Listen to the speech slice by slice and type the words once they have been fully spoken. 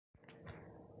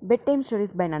Bedtime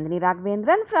Stories by Nandini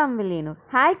Raghavendran from Villanur.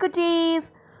 Hi cuties.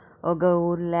 ఒక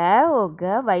ఊర్లో ఒక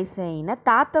వయసైన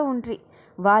తాత ఉండ్రి.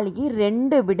 వాళ్ళకి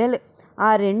 2 బిడ్డలు. ఆ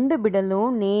 2 బిడ్డలు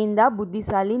నేందా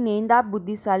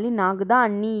బుద్ధిశాలి నాకుదా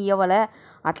అన్నీ ఇయ్యవలే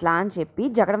అట్లా అని చెప్పి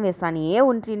జగడం వేస్తానే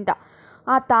ఉంట్రింట.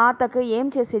 ఆ తాతకు ఏం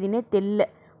చేసేదినే తెల్లే.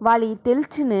 వాళ్ళకి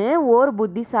తెలిసిన ఓరు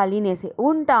బుద్ధిశాలినేసి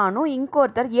ఉంటాను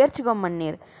ఇంకొరుతరు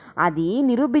ఏర్చుకోమన్నారు. అది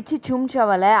నిరూపించి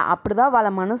చూంచవలే అప్పుడుదా వాళ్ళ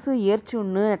మనసు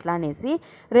ఏర్చున్ను అట్లా అనేసి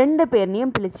 2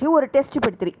 పేర్నిயும் పిలిచి ஒரு டெஸ்ட்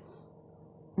పెడుతురి.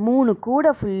 3 கூட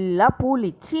ఫుల్లా పూలు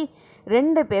ఇచ్చి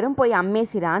 2 పేரும் పోయి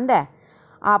అమ్మేసిరాండ.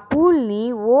 ఆ పూల్ని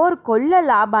ఓరు కొల్ల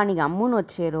లాభానికి అమ్ముని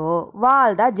వచ్చారో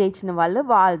వాళ్ళదా జయించిన వాళ్ళు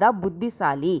వాళ్ళదా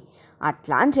బుద్ధిశాలి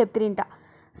అట్లా అని చెప్తురింట.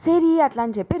 సరి అట్లా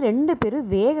అని చెప్పి 2 పేరు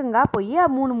వేగంగా పోయి ఆ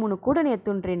 3 కూడని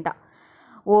ఎత్తుండ్రింట.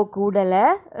 ఓ కూడల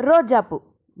రోజాపు,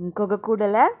 ఇంకొక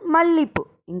కూడల మల్లిపు,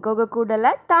 ఇంకొక కూడల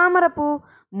తామరపు.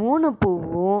 3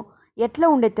 పువ్వు ఎట్లా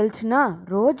ఉండే తెలుసునా?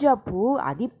 రోజా పువ్వు,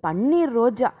 అది పన్నీర్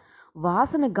రోజా.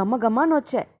 వాసన గమగమాని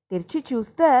వచ్చాయి. తెరిచి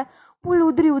చూస్తే పూలు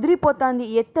ఉదిరిపోతాంది.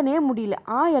 ఎత్తనే ముడిలే,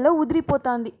 ఎలా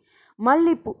ఉదిరిపోతాంది.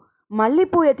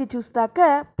 మల్లిపూ ఎత్తి చూస్తాక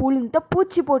పూలింత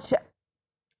పూచిపోచ్చా.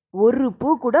 ஒரு பூ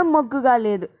கூட మొగ్గుగా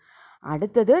లేదు.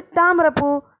 அடுத்தது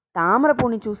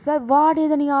తామరపూని చూస్తే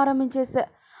వాడేదని ఆరంభించేసా.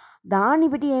 దాన్ని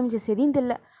బట్టి ఏం చేసేది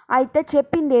తెల్ల. అయితే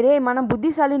చెప్పిండేరే మనం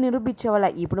బుద్ధిశాలి నిరూపించవాల.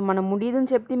 ఇప్పుడు మనం ముడియదని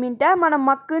చెప్తిమింటే మనం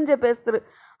మక్కుని చెప్పేస్తారు.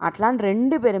 అట్లా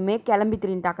 2 పేరుమే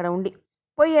కిளம்பிతిరింట. అక్కడ ఉండి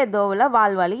పోయే దోవల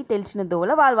వాళ్ళకి తెలిసిన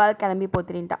దోవల వాళ్ళు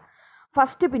కిளம்பிపోతిరింట.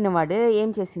 ఫస్ట్ పిన్నవాడు ఏం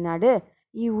చేసినాడు,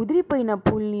 ఈ ఉదిరిపోయిన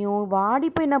పూల్నియో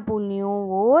వాడిపోయిన పూల్నియో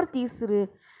ఓరు తీసురు,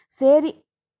 సరి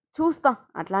చూస్తాం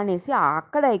అట్లా అనేసి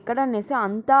అక్కడ ఇక్కడ అనేసి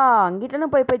అంతా అంగిట్లను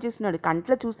పోయి చూసినాడు.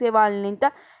 కంట్లో చూసే వాళ్ళనింత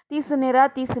తీసునేరా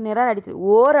అడుగుతాడు.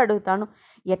 ఓరు అడుగుతాను,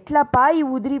 ఎట్లపా ఈ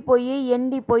ఉదిరిపోయి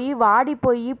ఎండిపోయి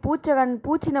వాడిపోయి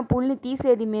పూచిన పూల్ని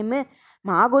తీసేది మేము?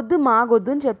 మాగొద్దు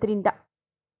అని చెప్తిరింట.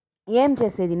 ఏం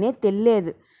చేసేదినే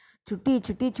తెలియదు.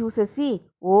 చుట్టి చూసేసి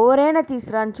ఓరైనా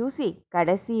తీసురాని చూసి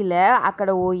కడసీలో అక్కడ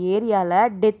ఓ ఏరియాలో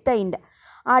డెత్ అయిండ.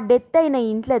 ఆ డెత్ అయిన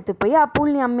ఇంట్లో ఎత్తిపోయి ఆ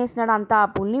పూల్ని అమ్మేసినాడు. అంతా ఆ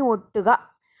పూల్ని ఒట్టుగా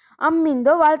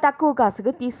అమ్మిందో వాళ్ళు తక్కువ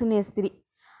కాసుగా తీసుకునేస్తిరి.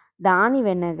 దాని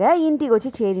వెనక ఇంటికి వచ్చి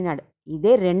చేరినాడు.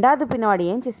 ఇదే 2వ పిన్నవాడు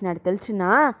ఏం చేసినాడు తెలుసునా?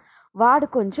 వాడు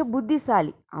కొంచెం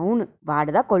బుద్ధిశాలి. అవును,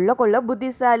 వాడుదా కొల్ల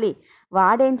బుద్ధిశాలి.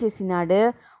 వాడేం చేసినాడు,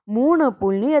 3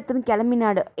 పూల్ని ఎత్తుని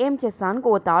కిளம்பிనాడు. ఏం చేస్తాను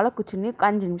ఓ తాళ కూర్చుని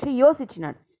 5 నిమిషం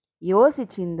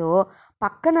యోసించిందో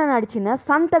పక్కన నడిచిన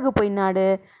సంతకు పోయినాడు.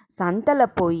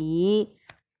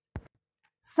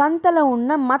 సంతలో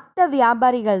ఉన్న మత్త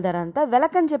వ్యాపారిగల ధరంతా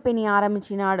వెలకని చెప్పని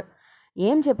ఆరంభించినాడు.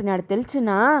 ఏం చెప్పినాడు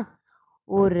తెలుసునా?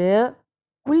 ஒரு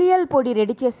குளியல் పొడి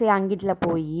రెడీ చేసే అంగిట్లో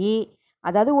పోయి,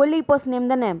 అதாவது ఒళ్ళికి పోసిన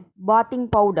ఏందనే బాతింగ్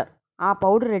పౌడర్, ఆ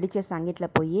పౌడర్ రెడీ చేసే అంగిట్లో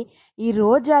పోయి, ఈ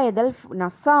రోజా ఎదల్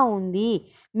నస్సా ఉంది,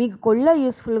 మీకు కొల్ల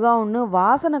యూస్ఫుల్గా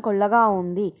వాసన కొల్లగా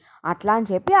ఉంది అట్లా అని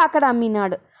చెప్పి అక్కడ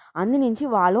అమ్మినాడు. అందునుంచి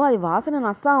వాళ్ళు అది వాసన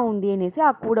నస్సా ఉంది అనేసి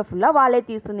ఆ కూడ ఫుల్లా వాళ్ళే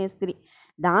తీసుకునేస్తిరి.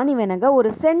 దాని వెనక ఒక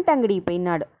సెంట్ అంగడికి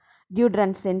పోయినాడు.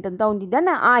 డ్యూడ్రెంట్ సెంట్ అంతా ఉంది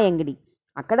దాన్ని ఆ అంగడి.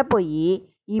 అక్కడ పోయి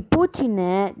ఈ పూచిన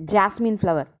జాస్మిన్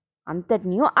ఫ్లవర్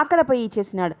అంతటినీ అక్కడ పోయి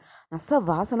ఇచ్చేసినాడు. నస్స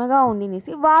వాసనగా ఉంది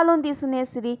అనేసి వాళ్ళని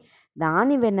తీసుకునేసిరి.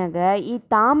 దాని వెనక ఈ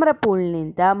తామర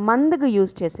పూలనింత మందుకు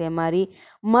యూజ్ చేసే మరి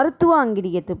మరుతువ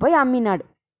అంగడికి ఎత్తిపోయి అమ్మినాడు.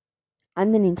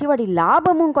 అందునుంచి వాడి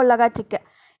లాభము కొల్లగా చిక్క.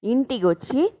 ఇంటికి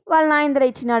వచ్చి వాళ్ళ నాయన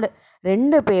ఇచ్చినాడు.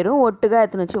 2 పేరు ఒట్టుగా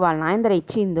ఎత్తునొచ్చి వాళ్ళ నాయన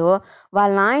ఇచ్చిందో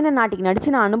వాళ్ళ నాయన నాటికి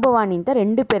నడిచిన అనుభవాన్ని ఇంత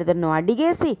 2 పేరుదన్ను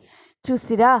అడిగేసి,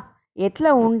 చూసిరా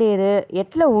ఎట్లా ఉండేరు,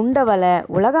 ఎట్లా ఉండవల,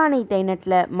 ఉలగానికి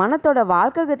తగినట్ల మనతోడ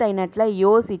வாழ்க்கைக்கு తగినట్ల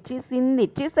యోசிச்சு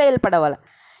సిందిచ్చి செயல்படవల.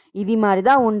 ఇది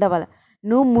మరిదా ఉండవల.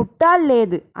 నువ్వు ముట్టాలు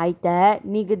లేదు, అయితే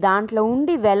నీకు దాంట్లో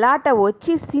ఉండి వెలాట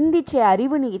వచ్చి సిందిచ్చే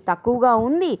అరివు నీకు తక్కువగా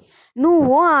ఉంది.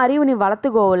 నువ్వు ఆ అరివుని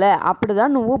వளர்த்துకోవలే, అప్పుడుదా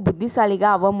నువ్వు బుద్ధిశాలిగా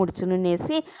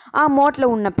అవ్వముడుచునేసి ఆ మోట్లో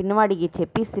ఉన్న పిన్నవాడికి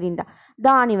చెప్పిసిరింట.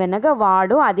 దాని వెనక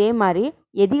వాడు అదే మరి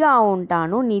ఎదిగా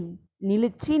ఉంటాను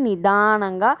నిలిచి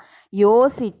నిదానంగా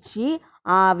యోసించి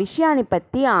ఆ విషయాన్ని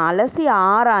పట్టి అలసి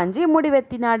ఆరాంచి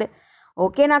ముడివెత్తినాడు.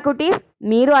 ఓకేనా కుటీస్,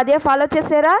 మీరు అదే ఫాలో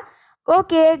చేసారా?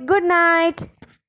 Okay, good night.